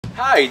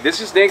Hi, this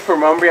is Nick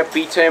from Umbria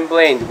Pizza and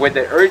Blaine with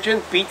the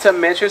urgent pizza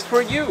message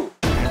for you.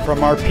 And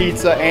from our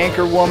pizza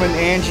anchor woman,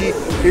 Angie,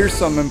 here's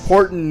some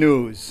important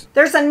news.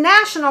 There's a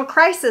national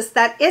crisis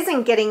that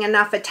isn't getting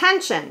enough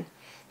attention.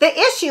 The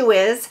issue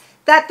is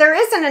that there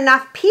isn't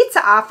enough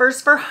pizza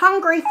offers for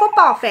hungry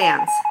football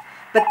fans.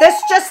 But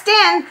this just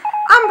in,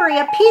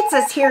 Umbria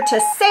Pizza's here to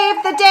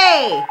save the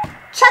day.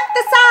 Check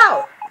this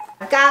out.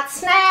 I've got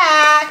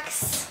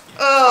snacks.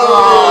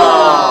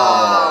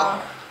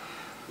 Oh.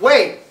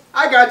 Wait,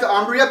 I got the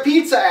Umbria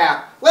Pizza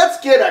app. Let's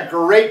get a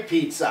great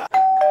pizza.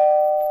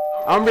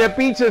 Umbria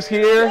Pizza's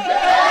here. You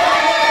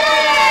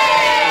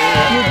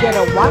get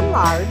a 1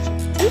 large,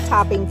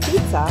 2-topping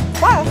pizza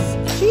plus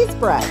cheese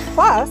bread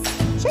plus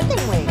chicken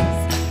wings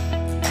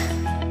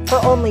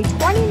for only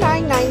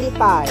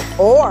 $29.95,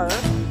 or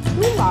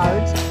 2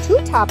 large,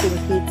 2-topping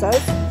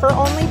pizzas for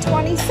only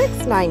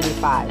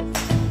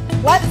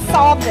 $26.95. Let's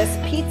solve this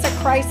pizza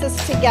crisis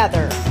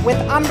together with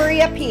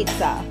Umbria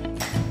Pizza.